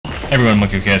Everyone,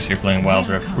 MonkeyCast here playing Wild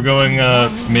Rift. We're going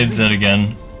mid Zed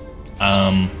again.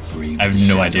 I have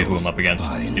no idea who I'm up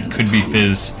against. It could be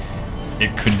Fizz,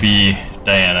 it could be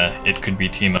Diana, it could be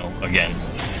Teemo again.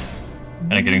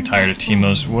 And I'm getting tired of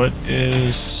Teemo's. What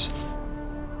is...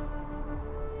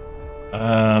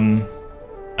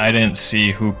 I didn't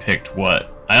see who picked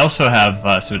what. I also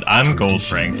have, so I'm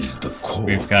gold ranked.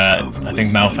 We've got, I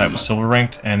think Malphite was silver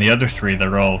ranked, and the other three that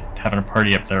are all having a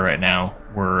party up there right now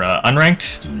were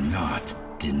unranked. Do not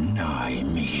deny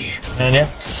me. And yeah,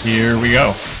 here we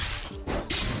go.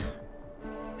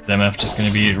 Is MF just going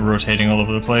to be rotating all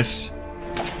over the place?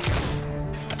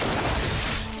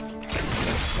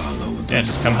 Yeah,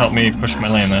 just come help me push my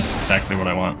lane. That's exactly what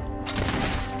I want.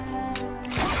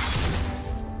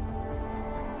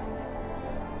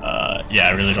 Yeah,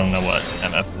 I really don't know what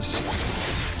MF is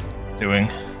doing.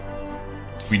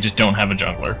 We just don't have a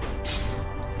jungler.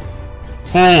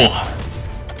 Cool!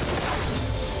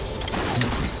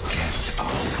 Secrets kept,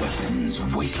 our weapons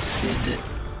wasted.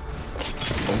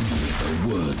 Only the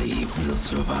worthy will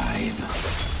survive.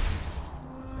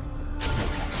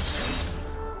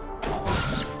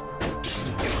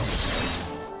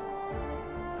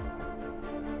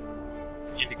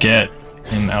 Need to get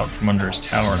him out from under his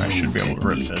tower, and I should be able to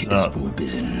rip this up.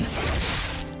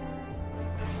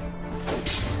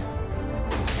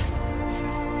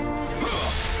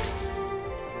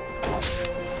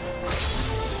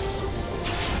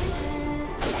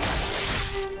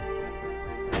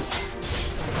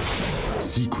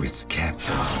 Secrets kept.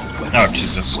 Oh,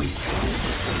 Jesus.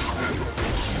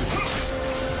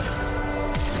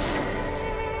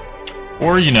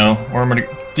 Or, you know, or I'm gonna...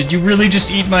 Did you really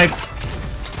just eat my...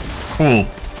 Cool.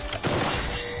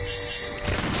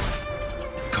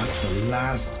 Cut the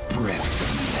last breath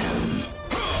from them.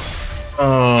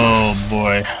 Oh,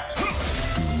 boy.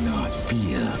 Do not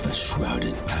fear the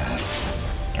shrouded path.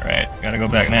 Alright, gotta go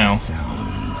back now.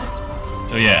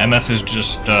 So yeah, MF is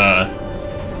just,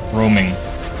 roaming.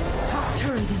 Top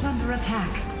turret is under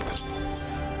attack.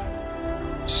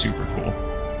 Super cool.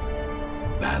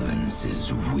 Balance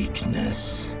is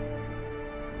weakness.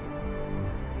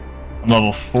 I'm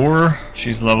level 4.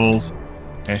 She's level...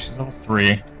 Okay, she's level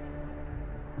 3.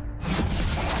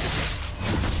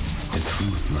 The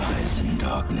truth lies in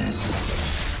darkness.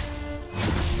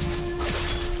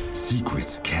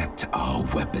 Secrets kept, our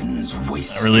weapons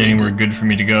wasted. Not really anywhere good for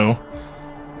me to go.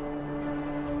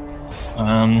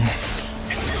 I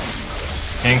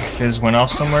think Fizz went off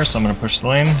somewhere, so I'm gonna push the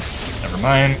lane. Never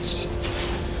mind.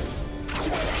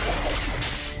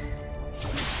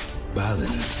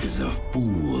 Balance is a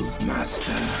fool's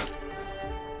master.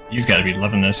 He's gotta be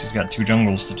loving this. He's got 2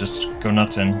 jungles to just go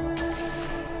nuts in.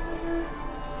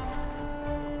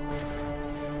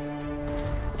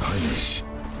 Punish,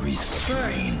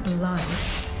 restraint. Blood.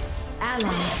 Ally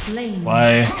slain.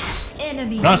 Why?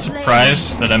 Enemy I'm not slain.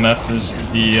 surprised that MF is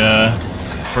the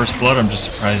first blood. I'm just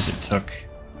surprised it took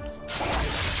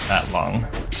that long.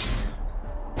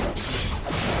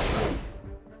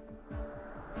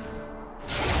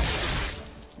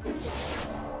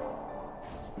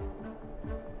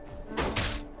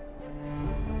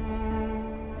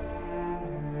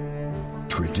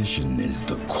 Tradition is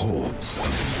the corpse of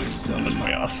wisdom. That was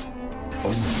way off.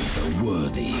 Only the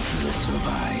worthy will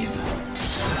survive.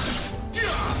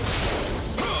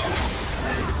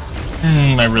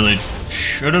 I really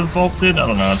should have vaulted. I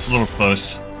don't know. It's a little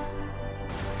close.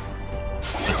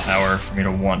 The tower for me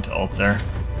to want to ult there.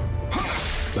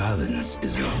 Balance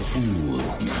is a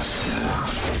fool's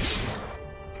master.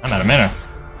 I'm out of mana.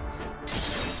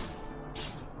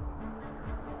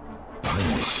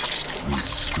 Punish,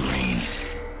 restraint.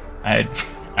 I'm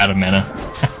out of mana.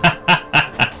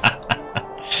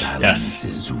 Balance Yes.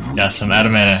 is Yes, I'm out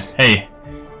of mana. Hey,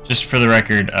 just for the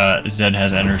record, Zed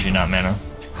has energy, not mana.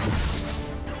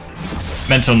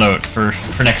 Mental note for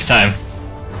next time.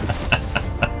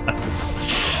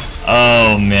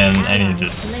 Oh man, I need to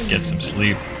get some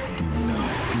sleep. Do not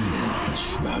fear the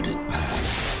shrouded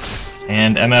path.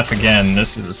 And MF again.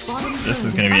 This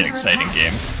is going to be an exciting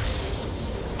game.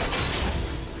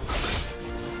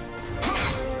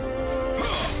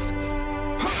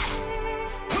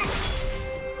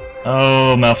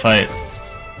 Oh, Malphite.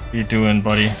 What are you doing,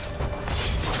 buddy?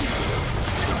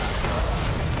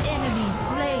 Enemy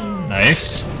slain.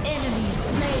 Nice. Enemy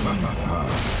slain.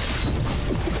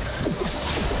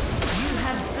 You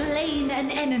have slain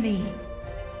an enemy.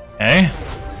 Okay.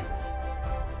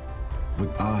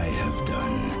 What I have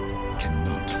done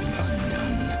cannot be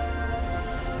undone.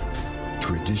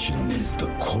 Tradition is the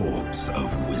corpse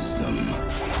of wisdom.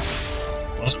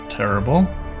 Wasn't terrible.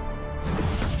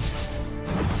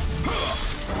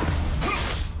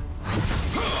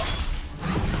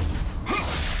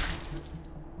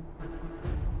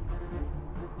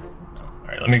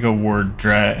 Let me go ward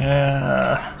drag.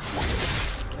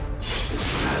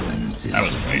 That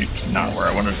was way not where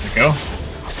I wanted it to go.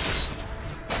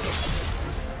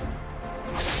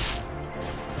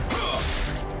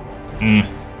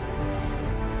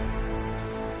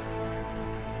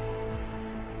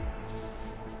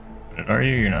 Are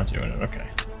you? You're not doing it. Okay.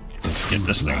 Get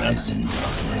this thing then.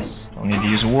 I'll need to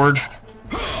use a ward.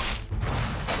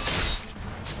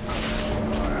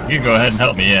 You can go ahead and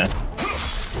help me, yeah.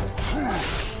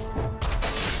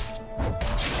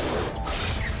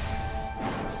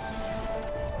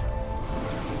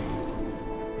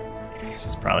 This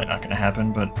is probably not going to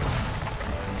happen, but...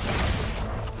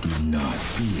 Do not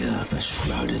fear the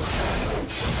shrouded.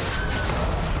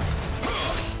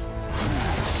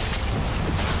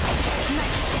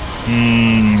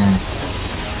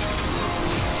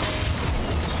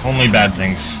 Only bad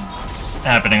things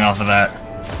happening off of that.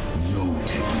 No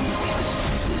technique.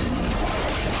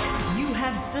 You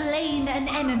have slain an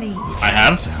enemy. I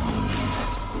have?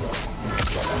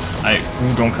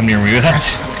 Ooh, don't come near me with that.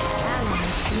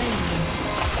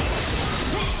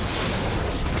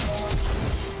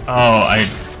 Oh, I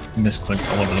misclicked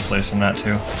all over the place on that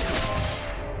too.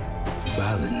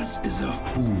 Balance is a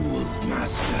fool's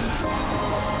master.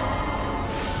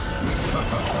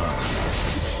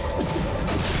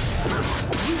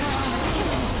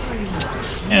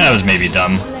 Yeah, that was maybe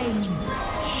dumb.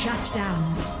 Shut down.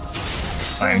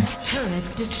 Fine.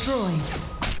 Turret destroyed.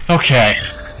 Okay.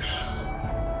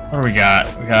 What do we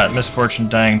got? We got Misfortune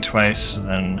dying twice,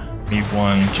 then me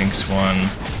 1, Jinx 1.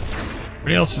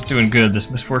 Everybody else is doing good. This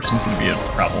Misfortune's gonna be a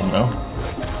problem though.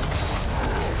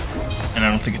 And I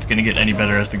don't think it's gonna get any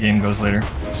better as the game goes later.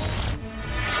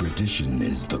 Tradition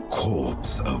is the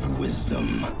corpse of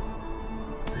wisdom.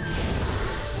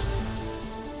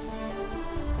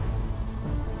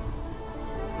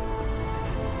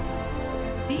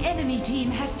 The enemy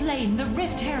team has slain the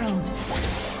Rift Herald.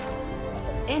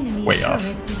 Enemy Way off.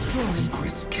 turret destroyed.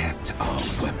 Secrets kept, our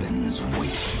weapons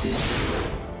wasted.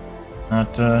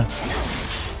 Not doing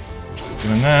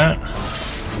that.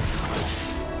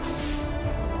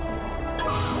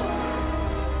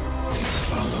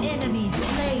 Enemy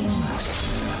slain.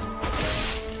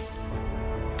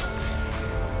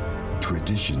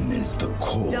 Tradition is the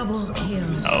corpse Double of kill.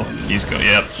 wisdom. Oh, he's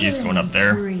going up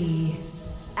there. Spree.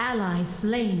 Ally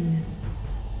slain.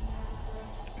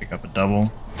 Pick up a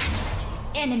double.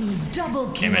 Enemy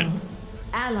double kill. Damn it.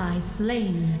 Ally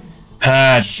slain.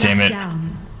 Ah, Shut damn it. down.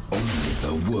 Only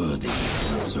the worthy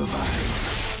survive.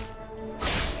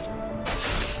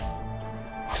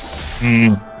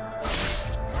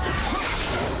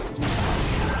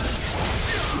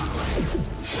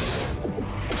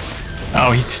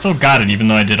 Oh, he still got it even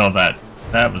though I did all that.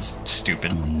 That was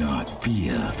stupid. Do not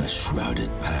fear the shrouded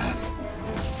path.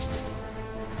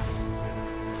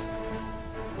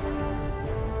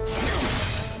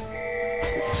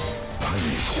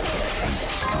 Punish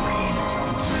restraint.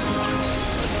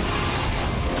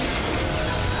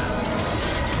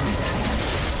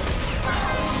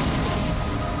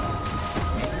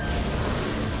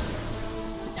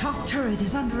 Top turret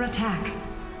is under attack.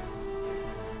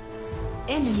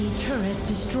 Enemy turret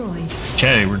destroyed.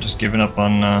 Okay, we're just giving up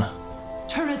on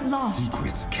Turret lost.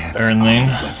 Secrets kept, Baron lane.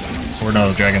 our weapons Or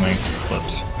no, Dragon lane.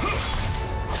 Flipped.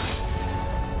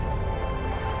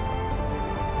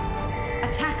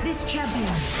 Attack this champion.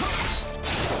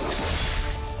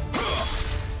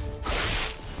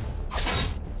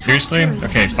 Seriously?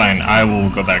 Okay, fine. I will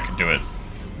go back and do it.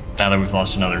 Now that we've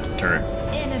lost another turret.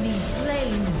 Enemy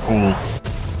slain. Cool.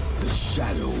 The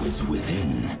shadow is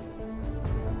within.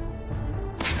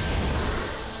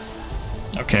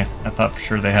 Okay, I thought for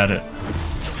sure they had it.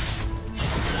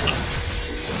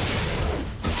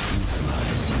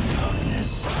 Lies in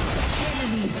darkness.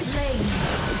 Enemy slain.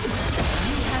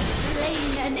 You have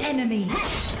slain an enemy.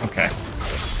 Okay.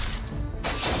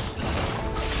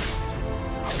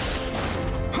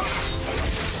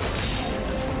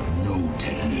 No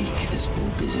technique is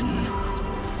forbidden.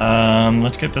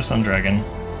 Let's get this on Dragon.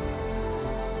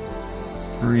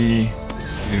 3,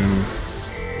 2,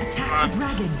 Attack the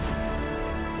dragon.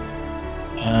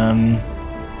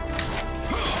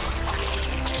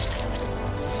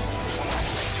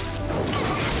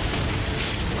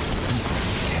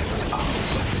 Kept, our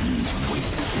weapons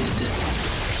wasted.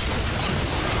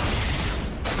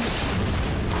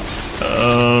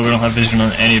 Oh, we don't have vision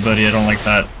on anybody. I don't like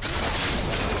that.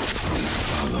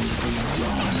 Follow the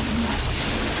wrong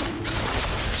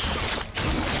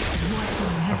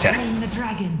Has Okay. slain the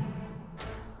dragon.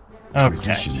 Okay.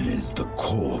 Tradition is the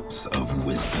corpse of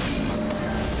wisdom.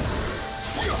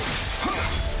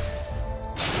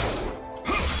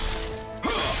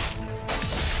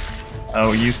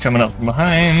 Oh, he's coming up from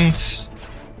behind.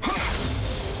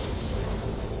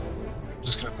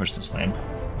 Just gonna push this lane.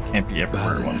 Can't be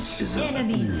everywhere at once.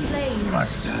 Enemy slain.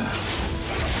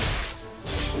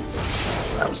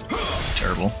 That was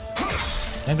terrible.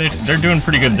 And they're doing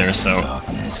pretty good there, so...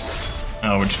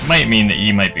 Oh, which might mean that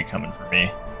he might be coming for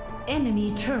me.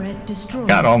 Enemy turret destroyed.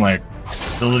 Got all my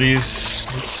abilities.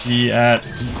 Let's see, at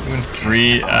 2 and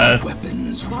 3,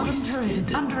 Weapons Bottom turret is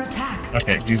wasted. under attack.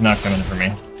 Okay, he's not coming for me.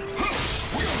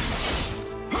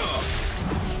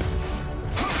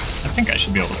 I think I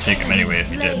should be able to take him anyway if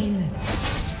he did. Slain.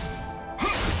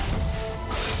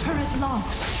 Turret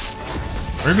lost.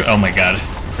 Oh my god,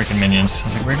 freaking minions. I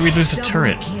was like, where do we lose a Double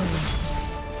turret? kill.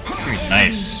 Pretty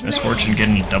nice. Misfortune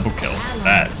getting a double kill. Ally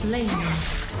That. slain.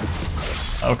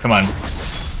 Oh, come on.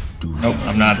 Nope,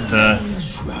 I'm not,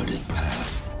 Shrouded path.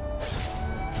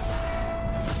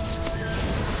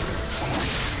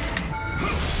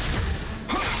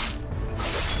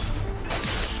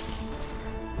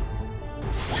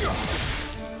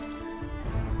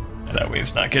 that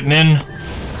wave's not getting in.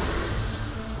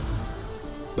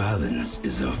 Balance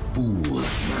is a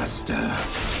fool's master.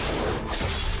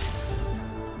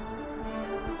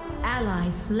 Ally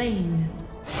slain.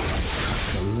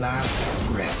 The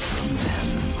last breath from them.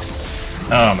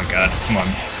 Oh my god, come on.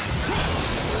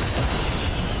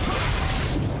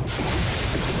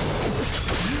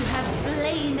 You have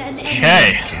slain an enemy.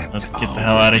 Okay, let's get the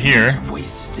hell out of here.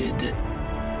 Wasted.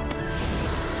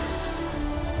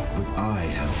 What I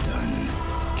have done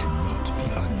cannot be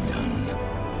undone.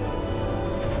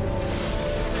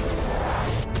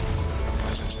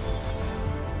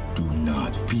 Do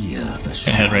not fear the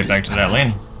Gonna head right back to that path.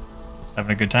 lane. Just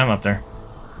having a good time up there.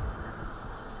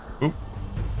 Oop.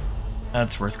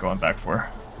 That's worth going back for.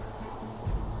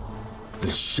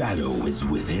 The shadow is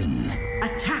within.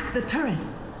 Attack the turret.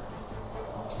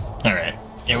 Alright.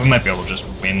 Yeah, we might be able to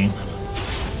just win.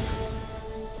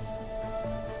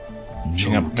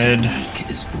 Pushing up mid. technique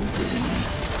is forbidden.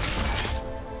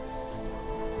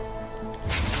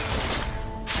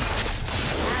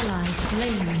 Ally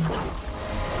slain.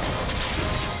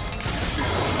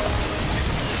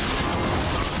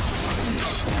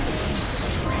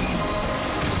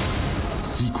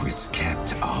 Secrets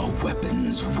kept, our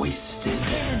weapons wasted.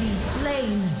 Enemy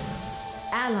slain.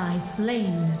 Ally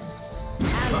slain.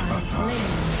 Ally slain.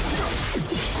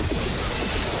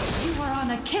 You are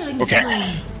on a killing Okay.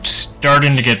 spree.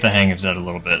 Starting to get the hang of that a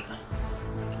little bit.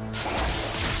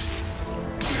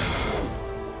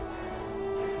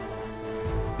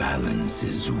 Balance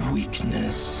is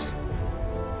weakness.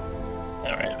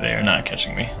 Alright, they are not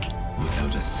catching me.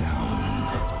 Without a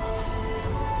sound.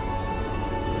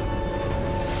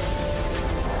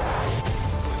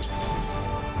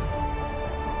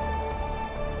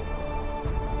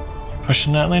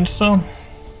 Pushing that lane still?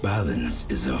 Balance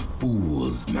is a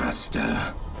fool's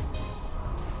master.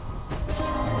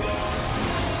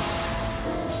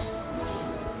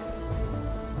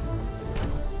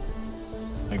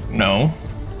 Like, no.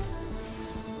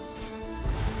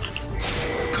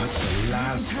 Cut the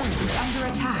last Turret is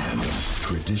under attack.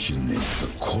 Tradition is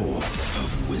the corpse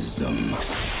of wisdom.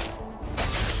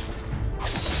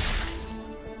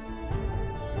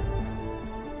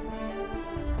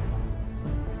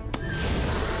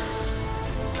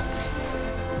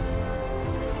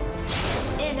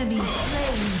 Enemy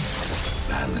slain.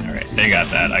 Balance Alright, is they got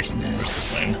that. I can push weakness.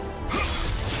 this lane.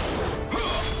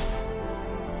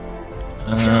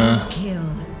 Kill.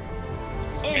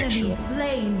 make Enemy sure.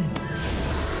 slain.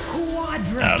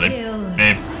 Quadra Oh, kill.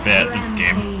 they bet the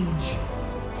game. Rampage.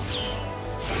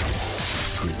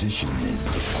 Tradition is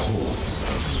the corpse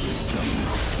of wisdom.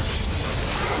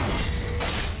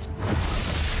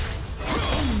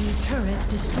 Enemy turret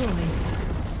destroyed.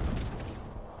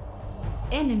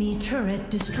 Enemy turret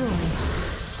destroyed.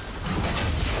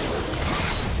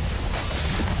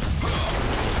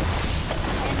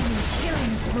 Enemy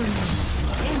killing spree.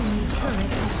 Enemy turret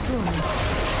destroyed.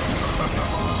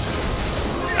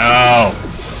 Oh!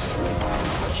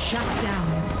 Shut down.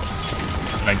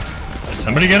 Did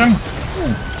somebody get him?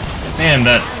 Man,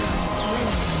 that...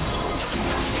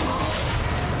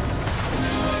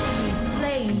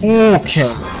 Enemy slain.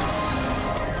 Okay.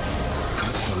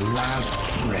 Cut the last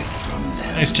breath from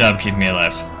them. Nice job keeping me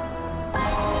alive.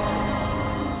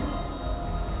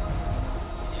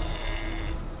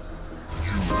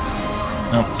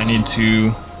 Nope, I need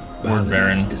to ward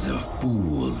Baron. Balance is a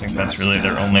fool's I think that's really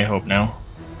their only hope now.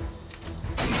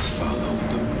 Follow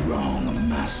the wrong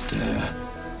master.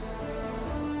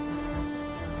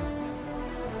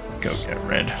 Go get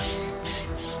red.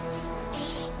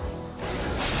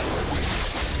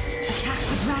 Attack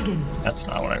the dragon. That's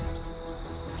not what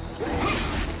I...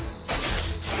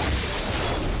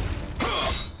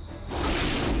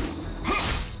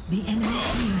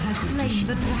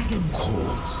 slain.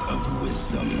 corpse of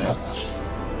wisdom.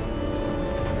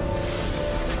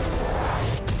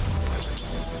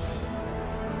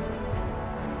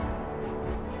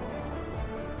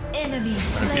 Enemy Gonna be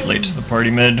slain. late to the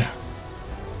party mid.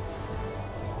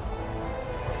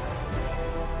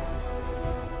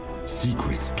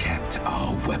 Secrets kept,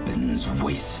 our weapons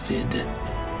wasted.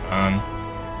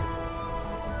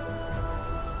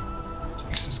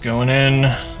 Jinx is going in.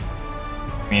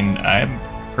 I mean, I'm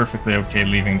perfectly okay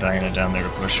leaving Diana down there to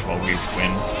push while we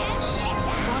win.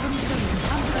 Bottom turret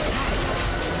is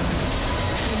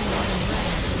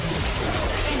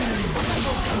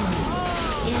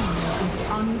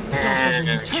under attack.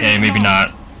 Enemy is unstoppable. Okay, maybe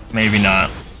not. Maybe not.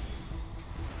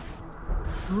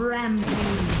 Rampage.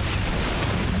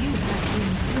 You have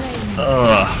been slain.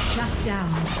 Ugh. Shut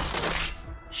down.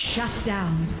 Shut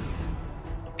down.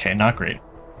 Okay, not great.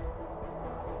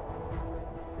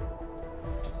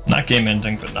 Not game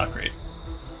ending, but not great.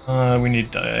 We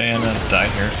need Diana to die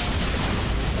here.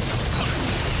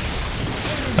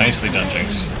 Nicely done,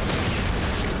 Jinx.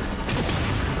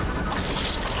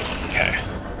 Okay.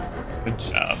 Good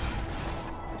job.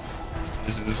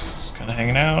 This is kind of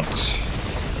hanging out.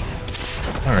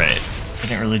 Alright.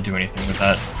 Didn't really do anything with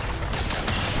that.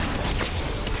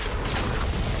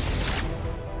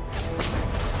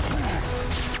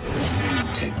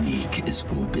 Technique is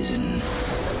forbidden.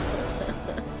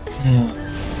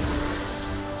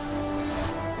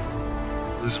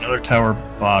 There's another tower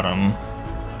bottom.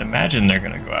 I'd imagine they're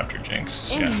gonna go after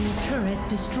Jinx. Yeah. Enemy turret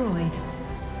destroyed.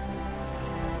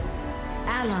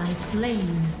 Ally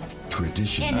slain.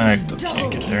 Tradition I is the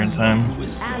can't get corpse there in time. of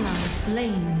wisdom. Ally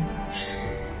slain.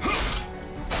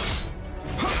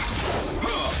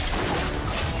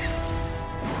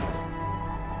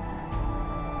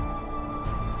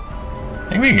 I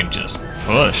think we can just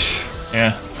push.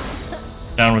 Yeah.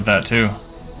 Down with that too.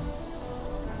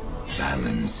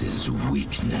 Balance is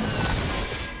weakness.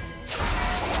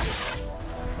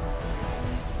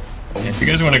 If you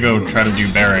guys want to go try to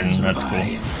do Baron, that's cool.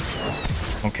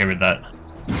 Okay with that.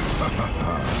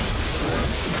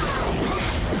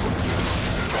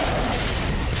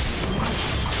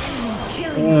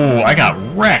 Ooh, I got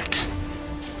wrecked.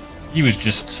 He was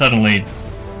just suddenly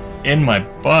in my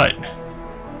butt.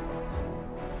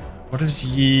 What is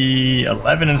Yi?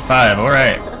 11 and 5. All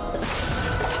right.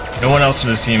 No one else in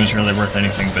his team is really worth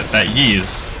anything, but that Yi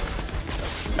is.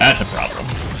 That's a problem.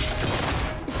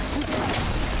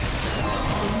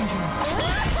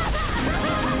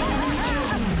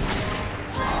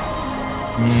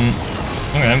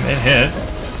 Okay, it hit.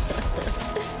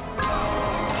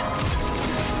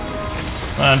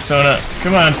 Come on, Sona.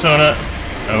 Come on, Sona.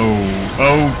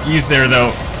 Oh, he's there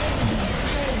though.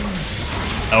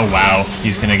 Oh wow,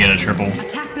 he's gonna get a triple.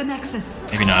 Attack the Nexus.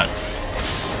 Maybe not.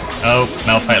 Oh,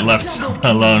 Malphite left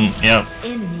alone. Yep.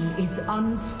 Enemy is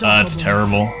unstoppable. That's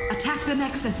terrible. Attack the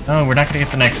Nexus. Oh, we're not gonna get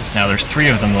the Nexus now. There's 3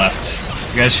 of them left.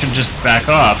 You guys should just back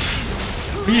off.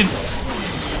 What are you...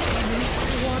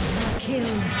 Kill.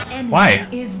 Enemy Why?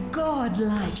 is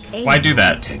godlike. Why do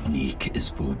that? Technique is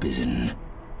forbidden.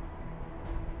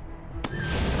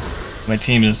 My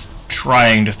team is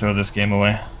trying to throw this game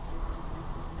away.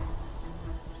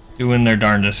 Doing their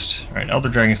darndest. Alright, Elder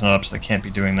Dragon's not up, so they can't be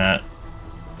doing that.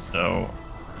 So,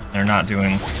 they're not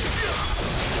doing...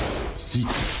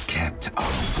 Secrets kept,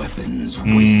 our weapons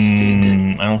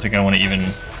wasted. I don't think I want to even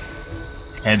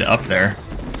head up there.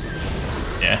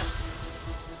 Yeah.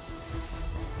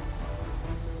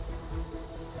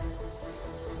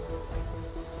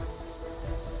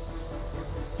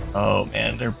 Oh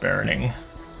man, they're burning.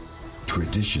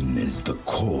 Tradition is the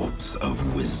corpse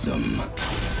of wisdom.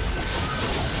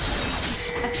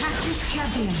 Attack this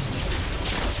champion.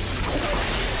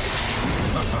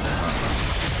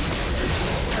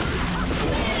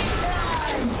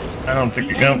 I don't think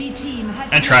The we go. enemy team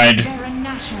has I tried. slain Baron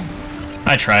Nashor.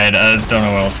 I tried. I don't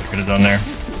know what else I could have done there.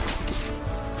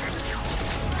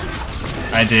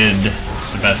 I did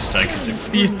the best I could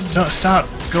do. You don't stop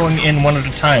going in one at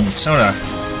a time, Sona.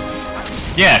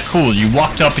 Yeah, cool. You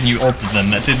walked up and you ulted them.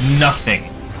 That did nothing.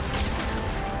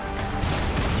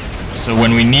 So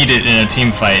when we need it in a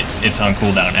team fight, it's on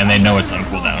cooldown, and they know it's on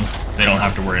cooldown. They don't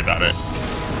have to worry about it.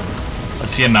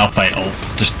 Let's see a Malphite ult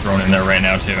just thrown in there right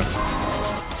now too.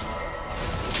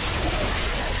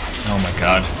 Oh my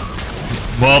god.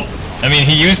 Well, I mean,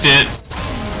 he used it.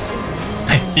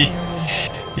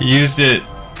 he used it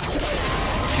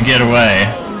to get away.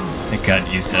 Thank god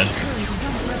he's dead.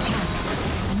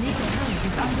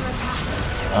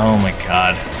 Oh my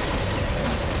god.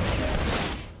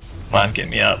 Come on, get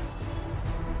me up.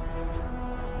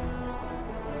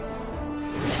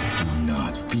 Do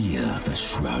not fear the the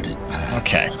shrouded path.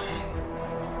 Okay.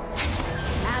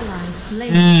 Ally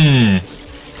slain.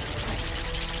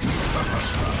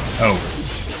 Oh.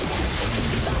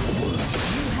 You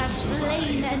have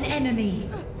slain an enemy.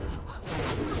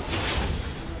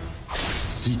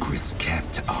 Secrets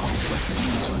kept, our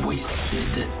weapons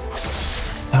wasted.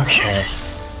 Okay.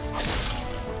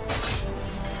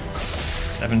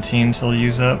 17 till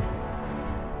use up.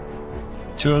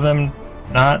 2 of them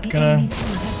not gonna. Enemy team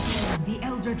has slain the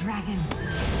Elder Dragon.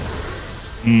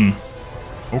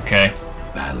 Okay.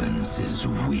 Balance is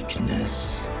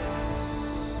weakness.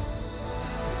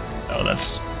 Oh,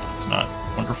 that's not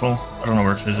wonderful. I don't know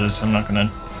where Fizz is. I'm not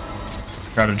gonna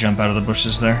try to jump out of the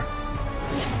bushes there.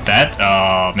 That,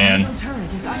 oh man. Middle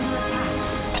turret is under attack.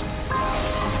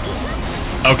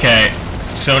 Okay,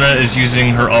 Sona is using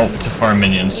her ult to farm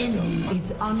minions. Enemy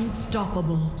is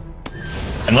unstoppable.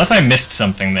 Unless I missed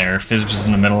something there. Fizz was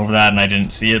in the middle of that and I didn't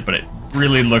see it, but it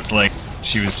really looked like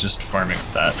she was just farming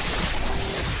that.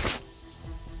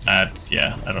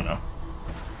 Yeah, I don't know.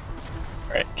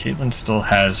 Alright, Caitlyn still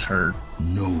has her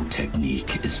No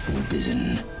technique is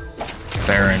forbidden.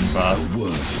 Baron buff. The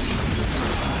world will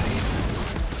survive.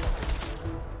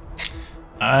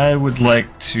 I would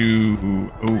like to...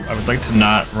 Oh, I would like to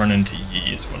not run into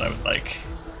Yi is what I would like.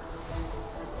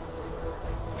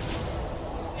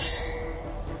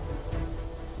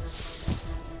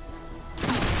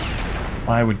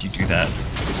 Why would you do that?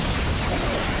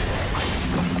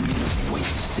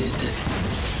 Wasted.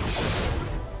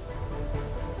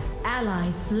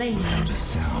 Ally slain. The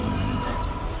sound.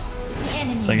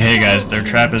 Enemy It's like, hey guys, their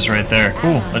trap is right there.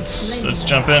 Cool, let's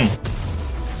jump in.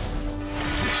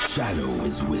 Shadow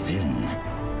is within.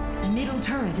 Middle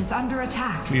turret is under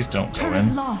attack. Please don't go Turret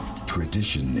in. lost.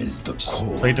 Tradition is the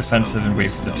core. Play defensive and wait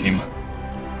for the team.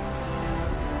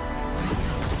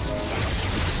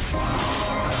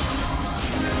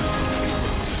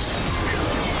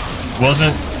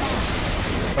 Wasn't...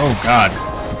 Oh god.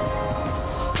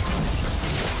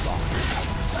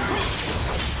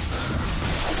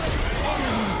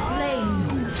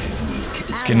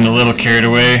 Slain. Getting a little carried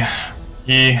away.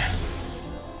 He...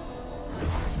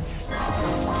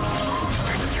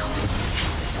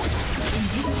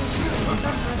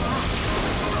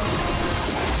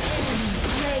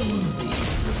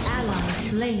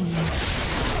 Slain.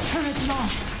 Turret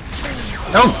lost.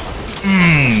 Oh!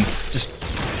 Just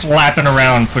flapping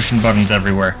around, pushing buttons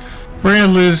everywhere. We're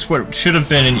gonna lose what should have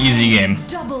been an easy game.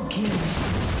 Double kill. You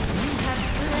have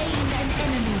slain an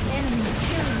enemy. Enemy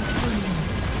killing spree.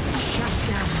 Shut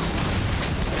down.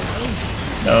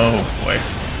 Oh boy.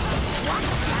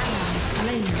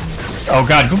 Slain. Oh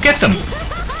god, go get them!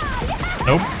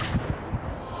 Nope.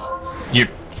 You.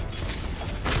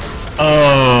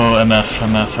 Oh,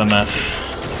 MF.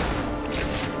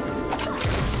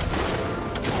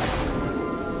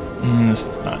 This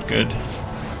is not good.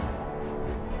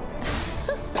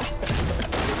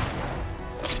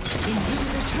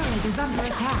 Inhibitor turret is under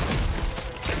attack.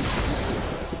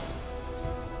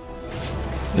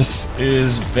 This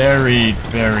is very,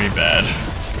 very bad.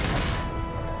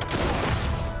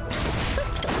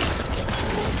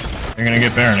 You're gonna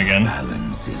get Baron again.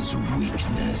 Balance is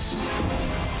weakness.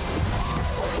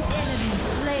 Enemy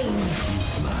slain.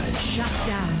 Shut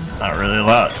down. Not really a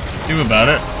lot to do about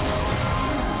it.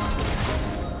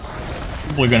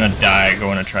 Probably gonna die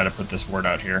going to try to put this word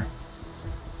out here.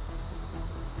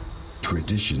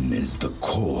 Tradition is the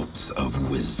corpse of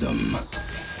wisdom.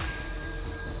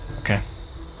 Okay.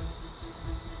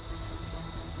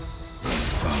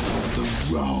 Follow the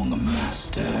wrong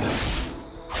master.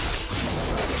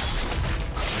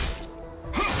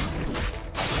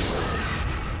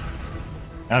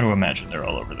 How to imagine they're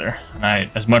all over there.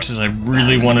 And as much as I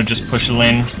really want to just push a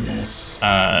lane,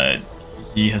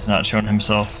 he has not shown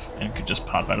himself and could just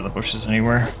pop out of the bushes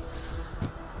anywhere.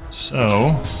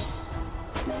 So,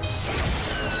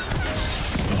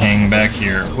 hang back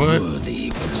here.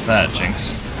 What's that,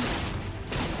 Jinx?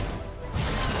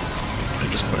 They're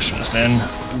just pushing us in.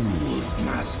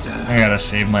 I gotta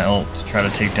save my ult to try to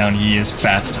take down Yi as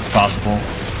fast as possible.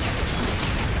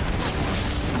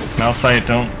 Malphite,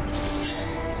 don't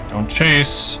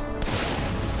chase.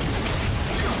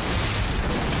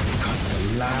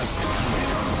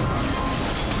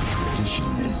 Tradition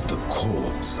is the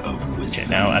corpse of wisdom. Okay,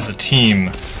 now as a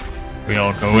team, we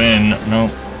all go in.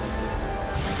 Nope.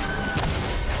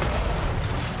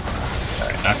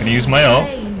 Alright, not gonna use my ult.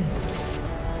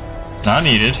 It's not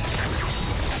needed.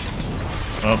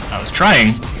 Well, I was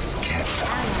trying.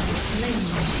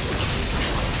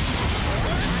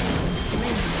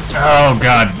 Oh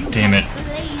god damn it.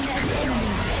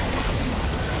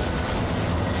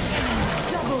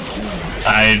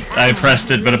 I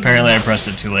pressed it, but apparently I pressed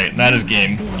it too late. And that is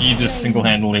game. You just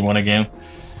single-handedly won a game.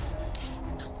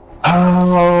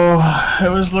 Oh, it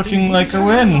was looking like a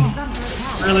win.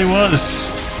 It really was.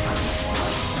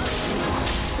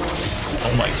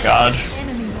 Oh my god.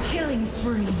 Enemy killing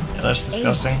spree. Yeah, that's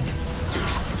disgusting.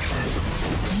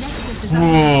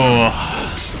 Ooh.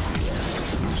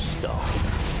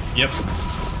 Yep.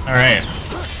 Alright.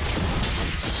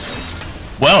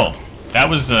 Well, that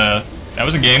was a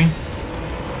game.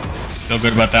 Feel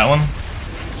good about that one?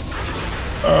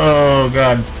 Oh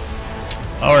god.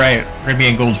 Alright, we're gonna be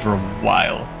in gold for a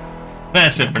while.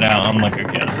 That's it for now. I'm like,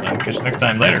 okay, I'll catch you next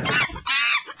time. Later.